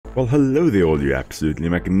Well, hello there all you absolutely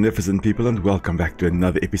magnificent people, and welcome back to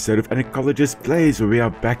another episode of An Ecologist Plays, where we are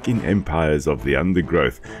back in Empires of the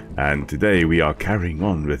Undergrowth. And today we are carrying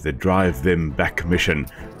on with the Drive Them Back mission,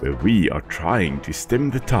 where we are trying to stem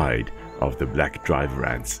the tide of the black driver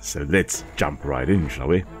ants. So let's jump right in, shall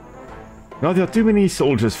we? Now, there are too many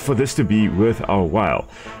soldiers for this to be worth our while.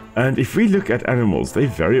 And if we look at animals, they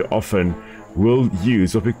very often will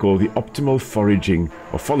use what we call the optimal foraging,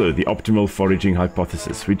 or follow the optimal foraging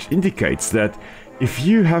hypothesis, which indicates that if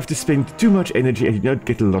you have to spend too much energy and you don't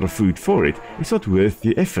get a lot of food for it, it's not worth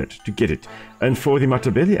the effort to get it. And for the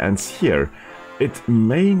Matabele ants here, it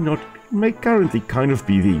may currently kind of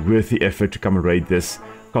be worth the effort to come and raid this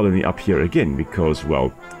colony up here again, because,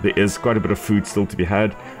 well, there is quite a bit of food still to be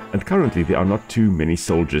had, and currently there are not too many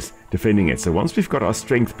soldiers defending it. So once we've got our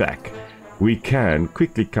strength back, we can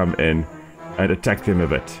quickly come in and attack them a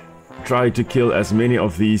bit. Try to kill as many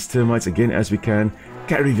of these termites again as we can.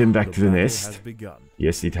 Carry them back to the nest.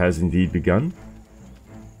 Yes, it has indeed begun.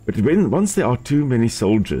 But once there are too many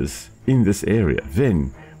soldiers in this area,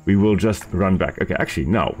 then we will just run back. Okay, actually,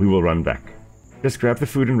 now we will run back. Just grab the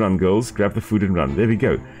food and run, girls. Grab the food and run. There we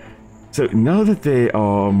go. So now that there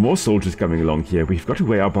are more soldiers coming along here, we've got to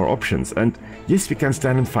weigh up our options. And yes, we can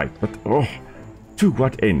stand and fight, but oh, to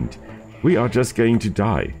what end? We are just going to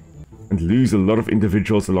die and lose a lot of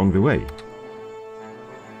individuals along the way.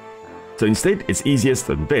 So instead, it's easiest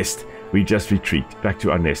and best we just retreat back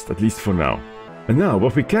to our nest, at least for now. And now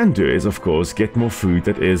what we can do is, of course, get more food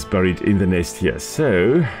that is buried in the nest here.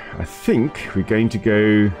 So I think we're going to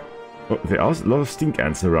go... Oh, there are a lot of stink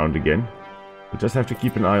ants around again. We just have to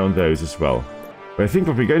keep an eye on those as well. But I think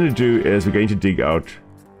what we're going to do is we're going to dig out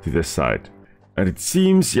to this side. And it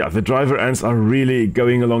seems, yeah, the driver ants are really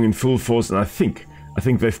going along in full force, and I think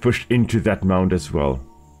they've pushed into that mound as well.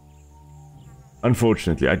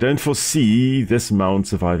 Unfortunately, I don't foresee this mound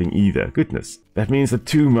surviving either. Goodness. That means the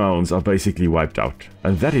two mounds are basically wiped out.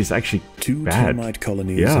 And that is actually two bad. termite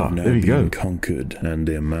colonies have now been conquered and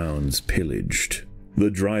their mounds pillaged. The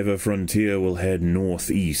driver frontier will head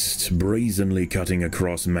northeast, brazenly cutting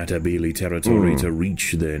across Matabele territory to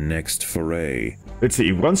reach their next foray. Let's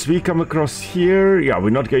see, once we come across here, yeah, we're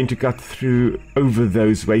not going to cut through over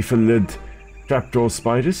those wafer lid trapdoor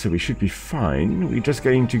spiders, so we should be fine. We're just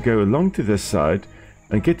going to go along to this side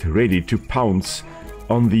and get ready to pounce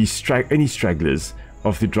on the any stragglers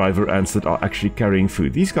of the driver ants that are actually carrying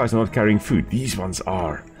food. These guys are not carrying food, these ones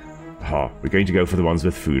are. Aha, we're going to go for the ones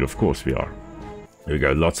with food, of course we are. There we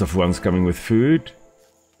go, lots of ones coming with food.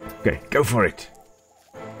 Okay, go for it.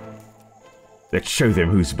 Let's show them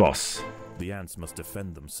who's boss. The ants must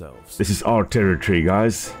defend themselves. This is our territory,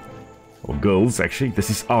 guys. Or girls, actually. This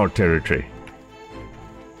is our territory.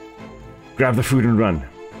 Grab the food and run.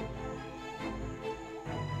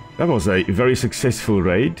 That was a very successful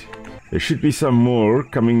raid. There should be some more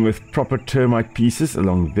coming with proper termite pieces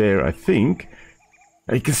along there, I think.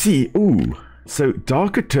 You can see, ooh. So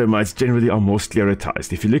darker termites generally are more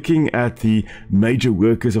sclerotized. If you're looking at the major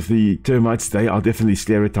workers of the termites, they are definitely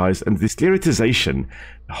sclerotized, and the sclerotization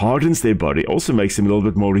hardens their body, also makes them a little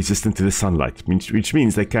bit more resistant to the sunlight, which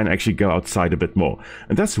means they can actually go outside a bit more.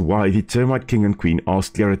 And that's why the termite king and queen are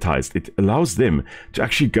sclerotized. It allows them to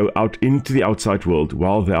actually go out into the outside world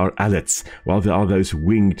while they are allets, while there are those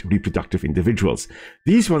winged reproductive individuals.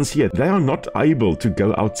 These ones here, they are not able to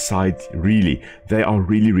go outside really. They are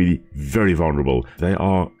really very vulnerable. They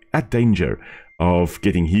are at danger of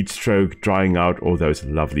getting heat stroke, drying out, all those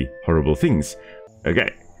lovely, horrible things.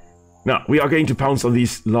 Okay. Now, we are going to pounce on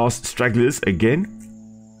these last stragglers again.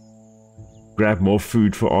 Grab more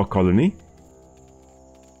food for our colony.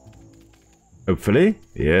 Hopefully.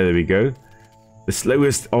 Yeah, there we go. The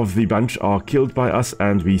slowest of the bunch are killed by us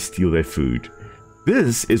and we steal their food.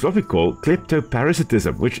 This is what we call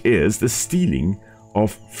kleptoparasitism, which is the stealing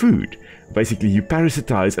of food. Basically, you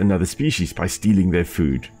parasitize another species by stealing their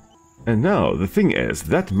food. And now, the thing is,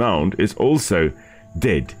 that mound is also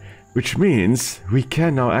dead. Which means we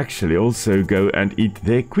can now actually also go and eat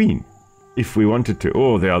their queen. If we wanted to.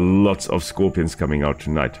 Oh, there are lots of scorpions coming out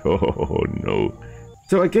tonight. Oh, no.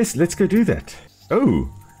 So I guess let's go do that. Oh.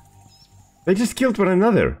 They just killed one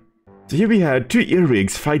another. So here we had two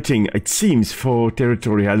earwigs fighting, it seems, for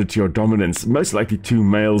territoriality or dominance. Most likely two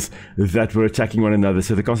males that were attacking one another.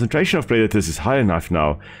 So the concentration of predators is high enough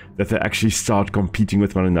now that they actually start competing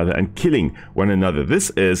with one another and killing one another. This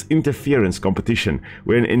is interference competition,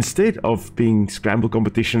 when instead of being scramble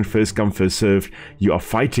competition, first come, first served, you are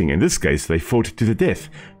fighting. In this case, they fought to the death,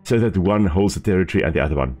 so that one holds the territory and the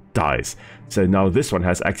other one dies. So now this one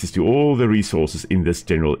has access to all the resources in this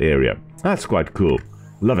general area. That's quite cool.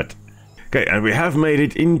 Love it. Okay, and we have made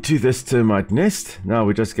it into this termite nest. Now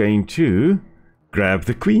we're just going to grab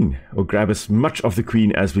the queen, or grab as much of the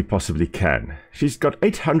queen as we possibly can. She's got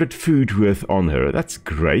 800 food worth on her. That's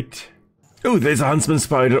great. Oh, there's a huntsman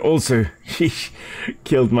spider also. Sheesh,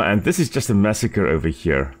 killed my ant. This is just a massacre over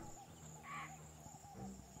here.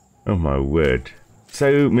 Oh my word.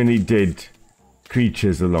 So many dead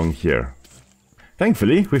creatures along here.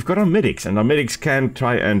 Thankfully, we've got our medics, and our medics can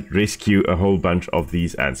try and rescue a whole bunch of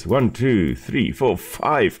these ants. 1, 2, 3, 4,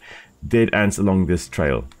 5 dead ants along this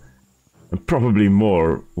trail. And probably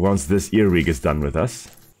more once this earwig is done with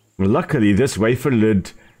us. Luckily, this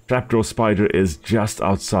wafer-lid trapdoor spider is just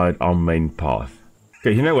outside our main path.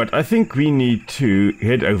 Okay, you know what? I think we need to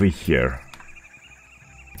head over here.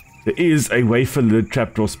 There is a wafer-lid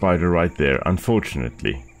trapdoor spider right there,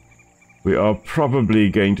 unfortunately. We are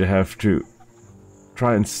probably going to have to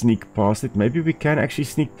try and sneak past it. Maybe we can actually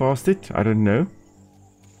sneak past it. I don't know.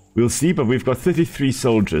 We'll see, but we've got 33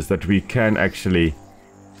 soldiers that we can actually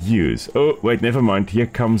use. Oh, wait, never mind. Here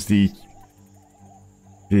comes the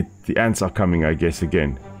ants are coming, I guess,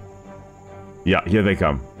 again. Yeah, here they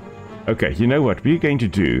come. Okay, you know what we're going to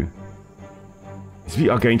do is we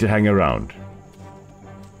are going to hang around.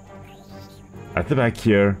 At the back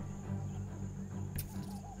here.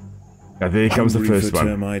 There comes the first one.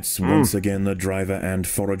 Termites, once again the driver and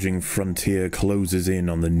foraging frontier closes in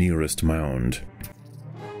on the nearest mound.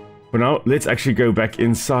 For now, let's actually go back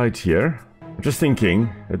inside here. I'm just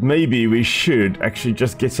thinking that maybe we should actually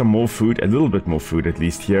just get some more food, a little bit more food at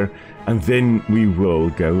least here, and then we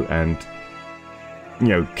will go and, you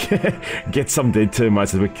know, get some dead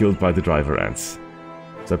termites that were killed by the driver ants.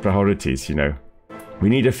 So priorities, you know. We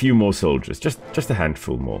need a few more soldiers, just a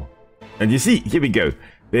handful more. And you see, here we go.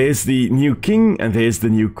 There's the new king and there's the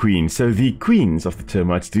new queen. So the queens of the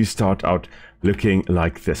termites do start out looking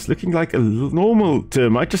like this. Looking like a normal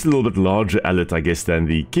termite, just a little bit larger allet, I guess, than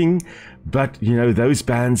the king. But, you know, those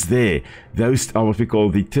bands there, those are what we call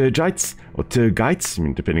the tergites, or tergites, I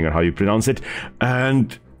mean, depending on how you pronounce it.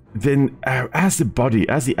 And then as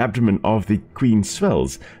the abdomen of the queen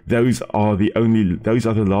swells, those are the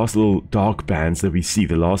last little dark bands that we see,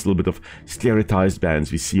 the last little bit of sclerotized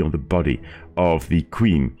bands we see on the body of the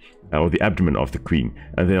queen, or the abdomen of the queen.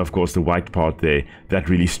 And then of course the white part there, that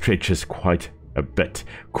really stretches quite a bit,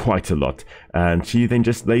 quite a lot, and she then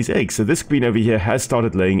just lays eggs. So this queen over here has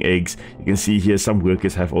started laying eggs. You can see here some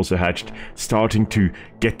workers have also hatched, starting to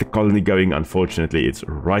get the colony going. Unfortunately, it's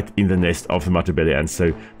right in the nest of the Matabele ants,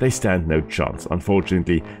 so they stand no chance.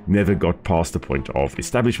 Unfortunately, never got past the point of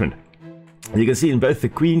establishment. You can see in both the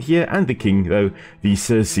queen here and the king, though, the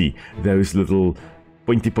cerci, those little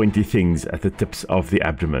pointy things at the tips of the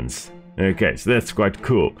abdomens. Okay, so that's quite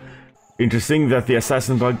cool. Interesting that the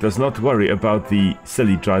assassin bug does not worry about the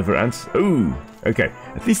silly driver ants. Ooh, okay.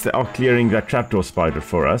 At least they are clearing that trapdoor spider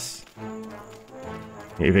for us.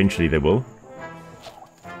 Eventually they will.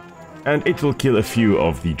 And it will kill a few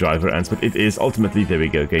of the driver ants, but it is ultimately, there we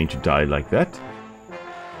go, going to die like that.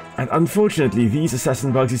 And unfortunately, these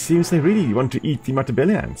assassin bugs, it seems they really want to eat the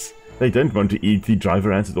Matabele ants. They don't want to eat the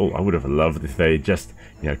driver ants at all. I would have loved if they just,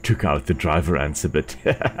 you know, took out the driver ants a bit.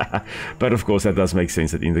 But of course, that does make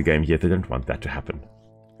sense that in the game here, they don't want that to happen.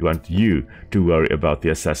 You want you to worry about the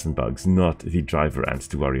assassin bugs, not the driver ants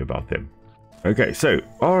to worry about them. Okay, so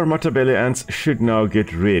our Matabele ants should now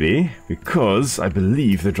get ready, because I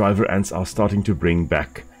believe the driver ants are starting to bring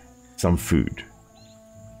back some food.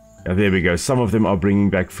 Now, there we go. Some of them are bringing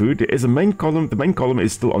back food. There is a main column. The main column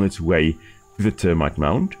is still on its way to the termite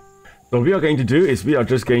mound. What we are going to do is we are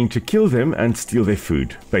just going to kill them and steal their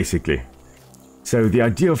food, basically. So the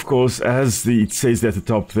idea, of course, as it says there at the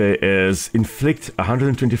top there, is inflict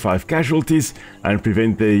 125 casualties and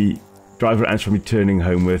prevent the driver ants from returning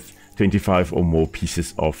home with 25 or more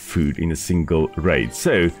pieces of food in a single raid.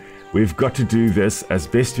 So we've got to do this as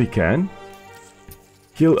best we can.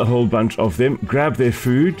 Kill a whole bunch of them, grab their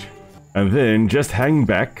food, and then just hang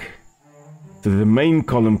back so the main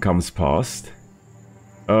column comes past.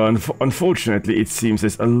 Unfortunately, it seems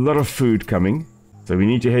there's a lot of food coming, so we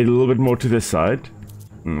need to head a little bit more to this side.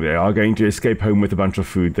 They are going to escape home with a bunch of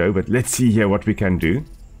food though, but let's see here what we can do.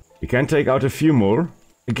 We can take out a few more.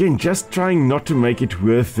 Again, just trying not to make it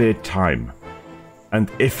worth their time and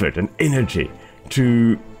effort and energy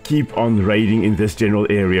to keep on raiding in this general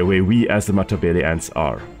area where we as the Matabele ants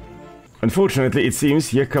are. Unfortunately, it seems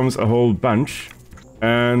here comes a whole bunch.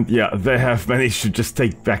 And yeah, they have managed to just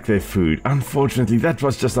take back their food. Unfortunately, that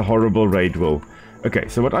was just a horrible raid roll. Okay,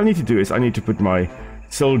 so what I need to do is I need to put my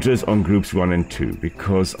soldiers on groups 1 and 2,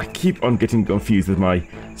 because I keep on getting confused that my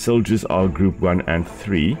soldiers are group 1 and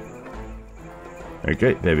 3.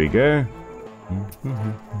 Okay, there we go.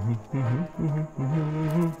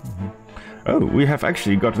 Oh, we have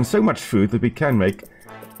actually gotten so much food that we can make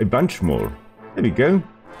a bunch more. There we go.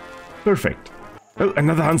 Perfect. Oh,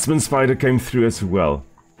 another huntsman spider came through as well.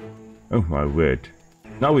 Oh my word.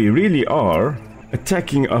 Now we really are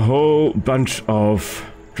attacking a whole bunch of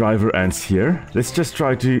driver ants here. Let's just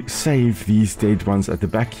try to save these dead ones at the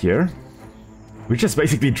back here. We're just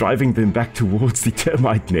basically driving them back towards the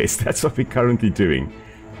termite nest. That's what we're currently doing.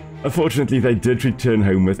 Unfortunately, they did return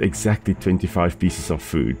home with exactly 25 pieces of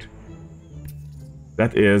food.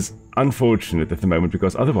 That is unfortunate at the moment,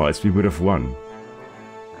 because otherwise we would have won.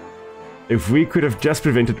 If we could have just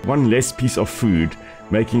prevented one less piece of food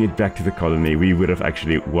making it back to the colony, we would have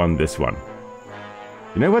actually won this one.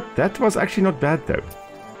 You know what? That was actually not bad though.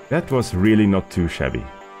 That was really not too shabby.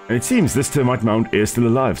 And it seems this termite mound is still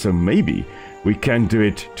alive, so maybe we can do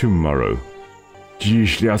it tomorrow.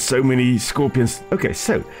 Geez, there are so many scorpions. Okay,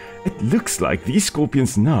 so it looks like these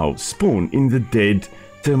scorpions now spawn in the dead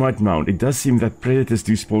termite mound. It does seem that predators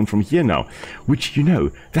do spawn from here now, which, you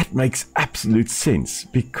know, that makes absolute sense,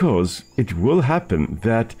 because it will happen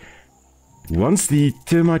that once the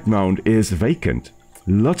termite mound is vacant,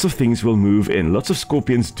 lots of things will move in. Lots of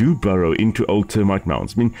scorpions do burrow into old termite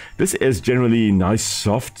mounds. I mean, this is generally nice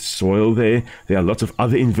soft soil there. There are lots of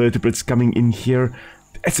other invertebrates coming in here.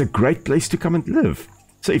 It's a great place to come and live.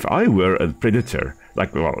 So if I were a predator,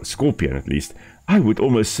 like, well, a scorpion at least, I would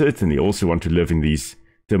almost certainly also want to live in these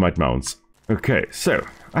termite mounds. Okay, so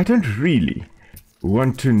I don't really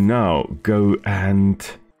want to now go and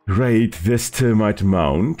raid this termite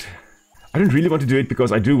mound. I don't really want to do it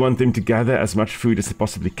because I do want them to gather as much food as they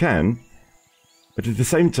possibly can. But at the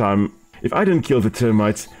same time, if I don't kill the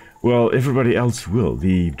termites, well, everybody else will.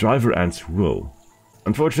 The driver ants will.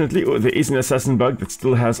 Unfortunately, there is an assassin bug that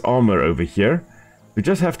still has armor over here. We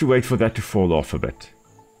just have to wait for that to fall off a bit.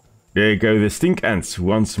 There you go, the stink ants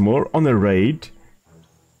once more on a raid.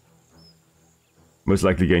 Most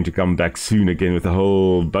likely going to come back soon again with a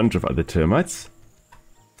whole bunch of other termites.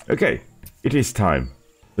 Okay, it is time.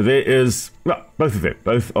 So there is, well, both of them.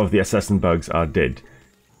 Both of the assassin bugs are dead.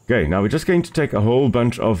 Okay, now we're just going to take a whole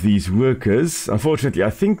bunch of these workers. Unfortunately,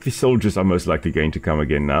 I think the soldiers are most likely going to come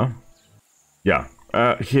again now. Yeah,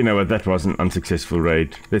 you know what, that was an unsuccessful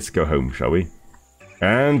raid. Let's go home, shall we?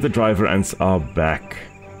 And the driver ants are back.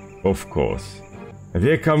 Of course. And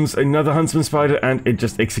there comes another huntsman spider, and it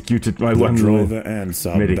just executed my one driver ants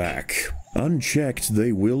are medic. back. Unchecked,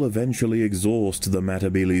 they will eventually exhaust the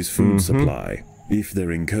Matabele's food supply. If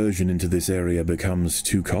their incursion into this area becomes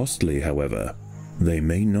too costly, however, they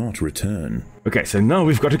may not return. Okay, so now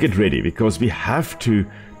we've got to get ready, because we have to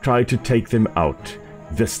try to take them out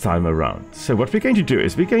this time around. So what we're going to do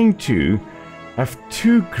is we're going to have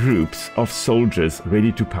two groups of soldiers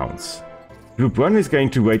ready to pounce. Group 1 is going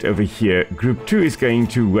to wait over here. Group 2 is going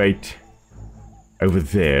to wait over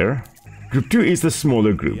there. Group 2 is the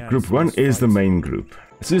smaller group. Group 1 is the main group.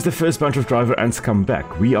 As soon as the first bunch of driver ants come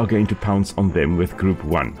back, we are going to pounce on them with Group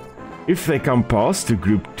 1. If they come past to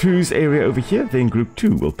Group 2's area over here, then Group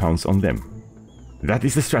 2 will pounce on them. That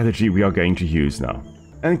is the strategy we are going to use now.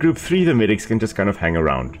 And Group 3, the medics, can just kind of hang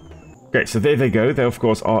around. Okay, so there they go. They, of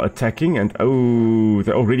course, are attacking, and oh,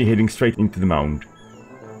 they're already heading straight into the mound.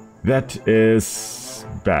 That is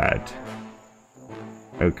bad.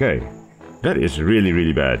 Okay, that is really,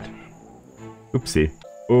 really bad. Oopsie.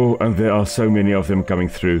 Oh, and there are so many of them coming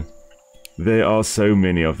through. There are so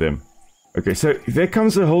many of them. Okay, so there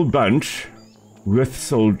comes a whole bunch with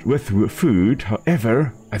food.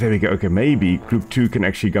 However, there we go. Okay, maybe Group 2 can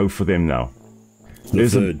actually go for them now. The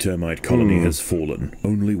third termite colony has fallen.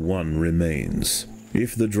 Only one remains.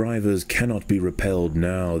 If the drivers cannot be repelled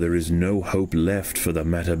now, there is no hope left for the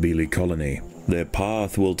Matabele colony. Their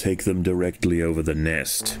path will take them directly over the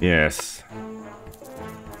nest. Yes.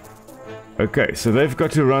 Okay, so they've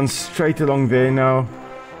got to run straight along there now.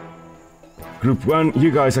 Group 1, you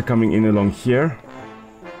guys are coming in along here.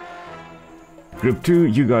 Group 2,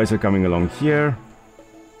 you guys are coming along here.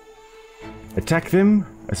 Attack them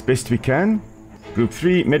as best we can. Group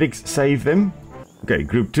 3, medics, save them. Okay,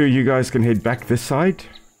 Group 2, you guys can head back this side.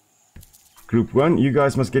 Group 1, you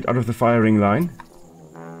guys must get out of the firing line.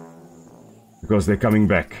 Because they're coming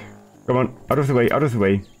back. Come on, out of the way, out of the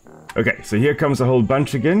way. Okay, so here comes a whole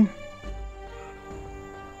bunch again.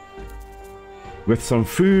 With some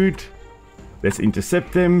food. Let's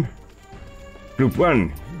intercept them. Group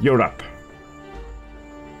 1, you're up.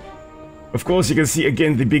 Of course, you can see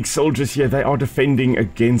again the big soldiers here. They are defending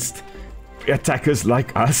against attackers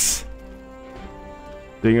like us.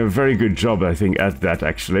 Doing a very good job, I think, at that,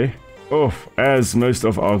 actually. Oh, as most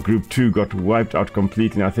of our Group 2 got wiped out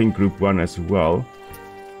completely, and I think Group 1 as well.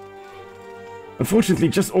 Unfortunately,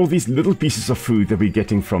 just all these little pieces of food that we're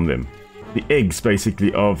getting from them. The eggs,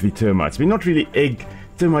 basically, of the termites. We're not really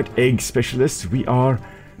termite egg specialists. We are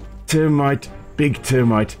big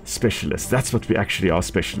termite specialists. That's what we actually are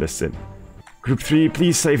specialists in. Group 3,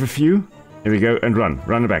 please save a few. Here we go, and run.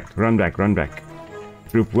 Run back, run back, run back.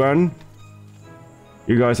 Group 1,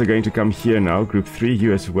 you guys are going to come here now. Group 3,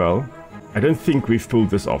 you as well. I don't think we've pulled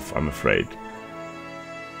this off, I'm afraid.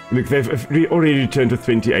 Look, they've already returned to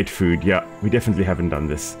 28 food. Yeah, we definitely haven't done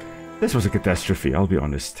this. This was a catastrophe, I'll be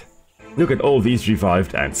honest. Look at all these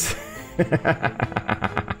revived ants.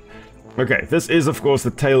 Okay, this is of course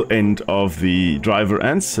the tail end of the driver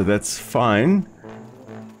ants, so that's fine.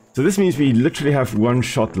 So this means we literally have one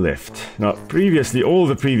shot left. Now, previously, all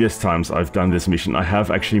the previous times I've done this mission, I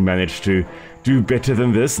have actually managed to do better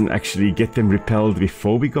than this and actually get them repelled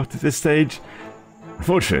before we got to this stage.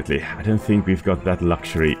 Unfortunately, I don't think we've got that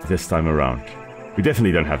luxury this time around. We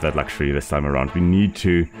definitely don't have that luxury this time around. We need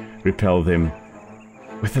to repel them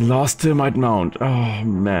with the last termite mound. Oh,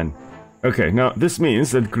 man. Okay, now this means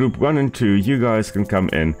that group 1 and 2, you guys can come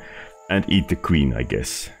in and eat the queen, I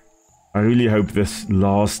guess. I really hope this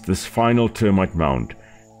final termite mound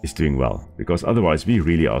is doing well, because otherwise we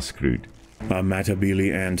really are screwed. A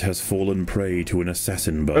Matabele ant has fallen prey to an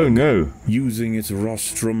assassin bug. Oh no! Using its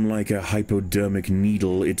rostrum like a hypodermic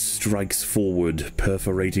needle, it strikes forward,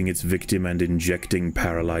 perforating its victim and injecting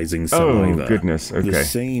paralyzing saliva. Oh goodness, okay. The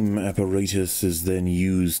same apparatus is then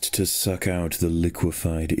used to suck out the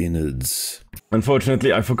liquefied innards.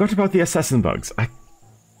 Unfortunately, I forgot about the assassin bugs. I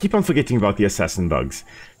keep on forgetting about the assassin bugs.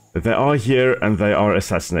 But they are here and they are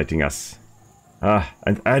assassinating us.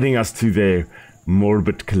 And adding us to their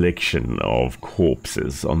morbid collection of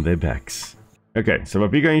corpses on their backs. Okay, so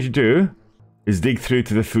what we're going to do is dig through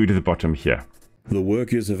to the food at the bottom here. The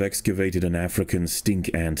workers have excavated an African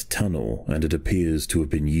stink ant tunnel, and it appears to have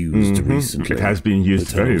been used recently. It has been used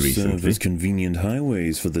very recently. Serve as convenient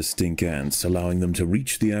highways for the stink ants, allowing them to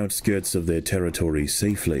reach the outskirts of their territory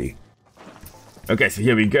safely. Okay, so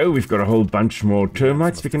here we go. We've got a whole bunch more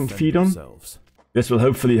termites we can feed on. This will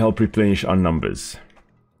hopefully help replenish our numbers.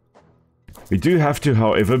 We do have to,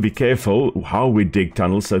 however, be careful how we dig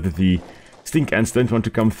tunnels so that the stink ants don't want to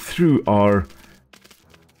come through our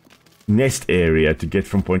nest area to get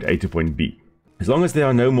from point A to point B. As long as there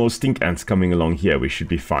are no more stink ants coming along here, we should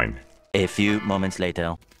be fine. A few moments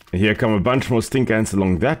later. Here come a bunch more stink ants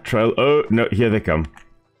along that trail. Oh, no, here they come.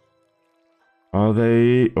 Are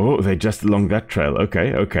they... Oh, they're just along that trail.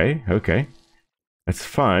 Okay, okay, okay. That's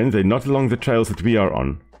fine. They're not along the trails that we are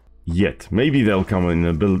on. Yet. Maybe they'll come in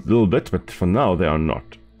a little bit, but for now they are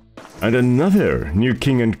not. And another new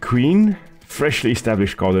king and queen. Freshly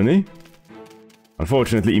established colony.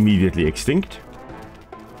 Unfortunately, immediately extinct.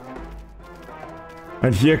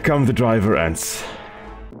 And here come the driver ants.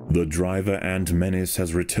 The driver ant menace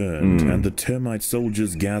has returned, and the termite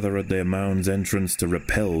soldiers gather at their mound's entrance to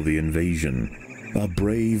repel the invasion. A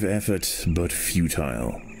brave effort, but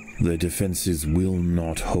futile. Their defenses will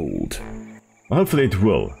not hold. Hopefully it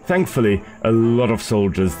will. Thankfully, a lot of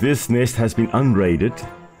soldiers. This nest has been unraided.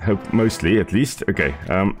 Mostly, at least. Okay,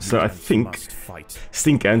 so I think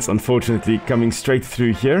stink ants, unfortunately, coming straight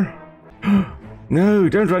through here. No,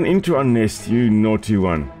 don't run into our nest, you naughty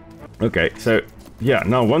one. Okay, so, yeah,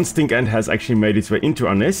 now one stink ant has actually made its way into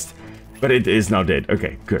our nest, but it is now dead.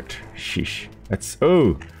 Okay, good. Sheesh. That's...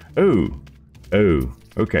 Oh.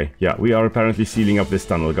 Okay, yeah, we are apparently sealing up this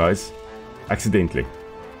tunnel, guys. Accidentally.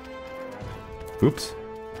 Oops.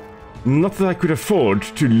 Not that I could afford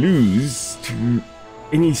to lose to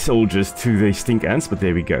any soldiers to the stink ants, but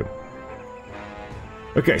there we go.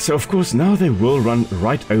 Okay, so of course now they will run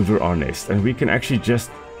right over our nest, and we can actually just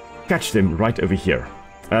catch them right over here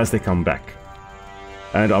as they come back.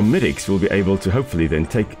 And our medics will be able to hopefully then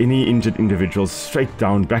take any injured individuals straight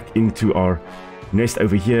down back into our nest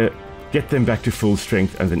over here, get them back to full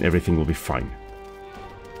strength, and then everything will be fine.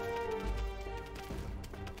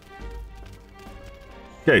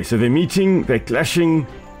 Okay, so they're meeting, they're clashing.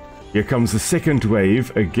 Here comes the second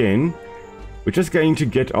wave again. We're just going to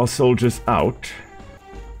get our soldiers out.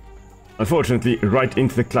 Unfortunately, right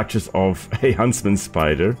into the clutches of a huntsman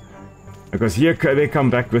spider. Because here they come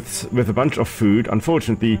back with a bunch of food.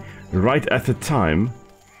 Unfortunately, right at the time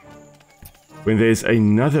when there's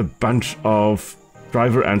another bunch of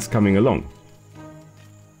driver ants coming along.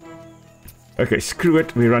 Okay, screw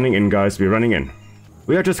it. We're running in, guys. We're running in.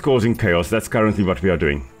 We are just causing chaos. That's currently what we are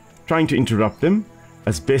doing. Trying to interrupt them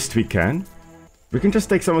as best we can. We can just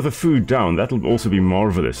take some of the food down. That'll also be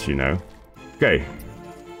marvelous, you know. Okay.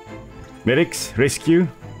 Medics, rescue.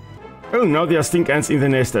 Oh, now there are stink ants in the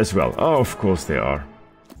nest as well. Oh, of course they are.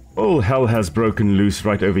 All hell has broken loose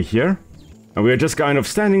right over here. And we're just kind of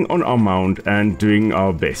standing on our mound and doing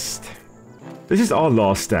our best. This is our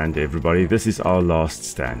last stand, everybody. This is our last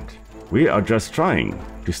stand. We are just trying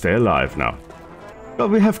to stay alive now. Well,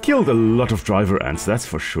 we have killed a lot of driver ants, that's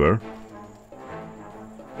for sure.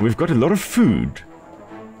 We've got a lot of food.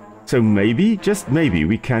 So maybe, just maybe,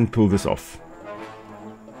 we can pull this off.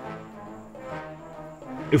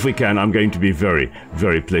 If we can, I'm going to be very,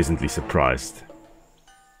 very pleasantly surprised.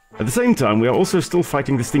 At the same time, we are also still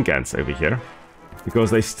fighting the stink ants over here,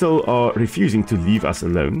 because they still are refusing to leave us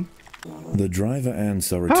alone. The driver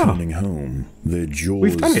ants are returning home, their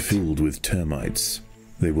jaws filled with termites.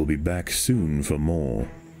 They will be back soon for more.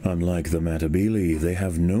 Unlike the Matabele, they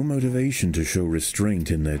have no motivation to show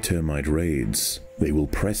restraint in their termite raids. They will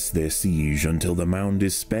press their siege until the mound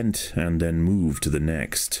is spent and then move to the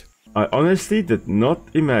next. I honestly did not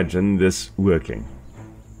imagine this working.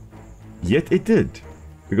 Yet it did.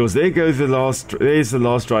 Because there's the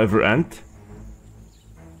last driver ant.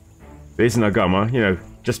 There's an agama, you know,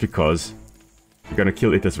 just because. We're gonna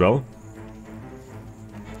kill it as well.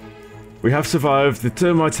 We have survived, the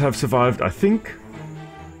termites have survived, I think.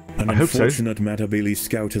 An unfortunate Matabele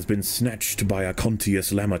scout has been snatched by a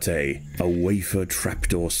Contius lamate, a wafer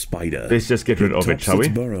trapdoor spider. Let's just get rid of it, shall we? It tops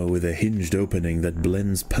its burrow with a hinged opening that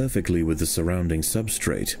blends perfectly with the surrounding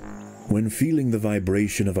substrate. When feeling the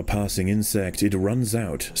vibration of a passing insect, it runs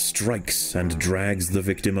out, strikes, and drags the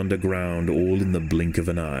victim underground, all in the blink of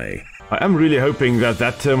an eye. I am really hoping that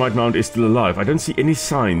that termite mound is still alive. I don't see any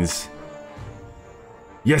signs.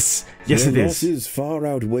 Yes, yes it is. Their losses far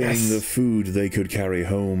outweighing the food they could carry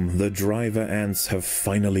home, the driver ants have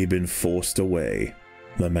finally been forced away.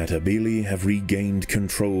 The Matabele have regained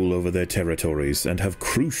control over their territories and have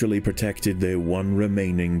crucially protected their one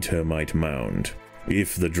remaining termite mound.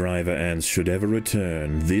 If the driver ants should ever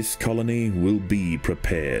return, this colony will be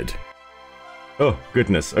prepared. Oh,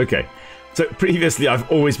 goodness, okay. So previously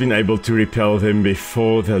I've always been able to repel them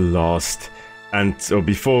before the last... And so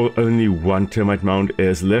before only one termite mound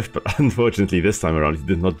is left, but unfortunately this time around it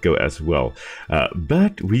did not go as well.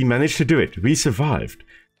 But we managed to do it. We survived.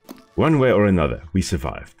 One way or another, we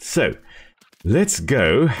survived. So, let's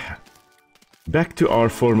go back to our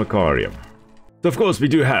formicarium. So of course we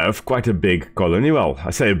do have quite a big colony. Well,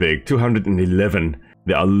 I say big, 211.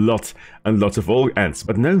 There are lots and lots of old ants,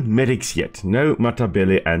 but no medics yet. No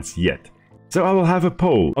Matabele ants yet. So I will have a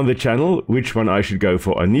poll on the channel which one I should go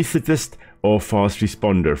for, anesthetist or fast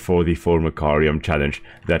responder for the formicarium challenge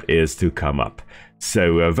that is to come up.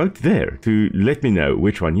 So vote there to let me know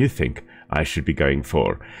which one you think I should be going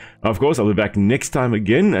for. Of course, I'll be back next time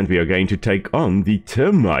again, and we are going to take on the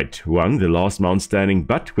termite one, the last mound standing,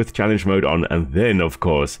 but with challenge mode on, and then, of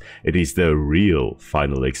course, it is the real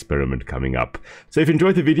final experiment coming up. So if you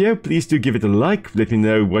enjoyed the video, please do give it a like, let me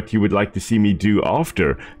know what you would like to see me do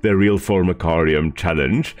after the real formicarium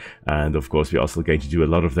challenge, and of course, we're also going to do a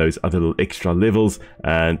lot of those other little extra levels,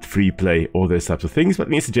 and free play, all those types of things, but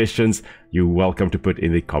any suggestions, you're welcome to put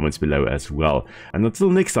in the comments below as well. And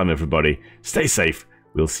until next time, everybody, stay safe.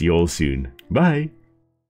 We'll see you all soon. Bye!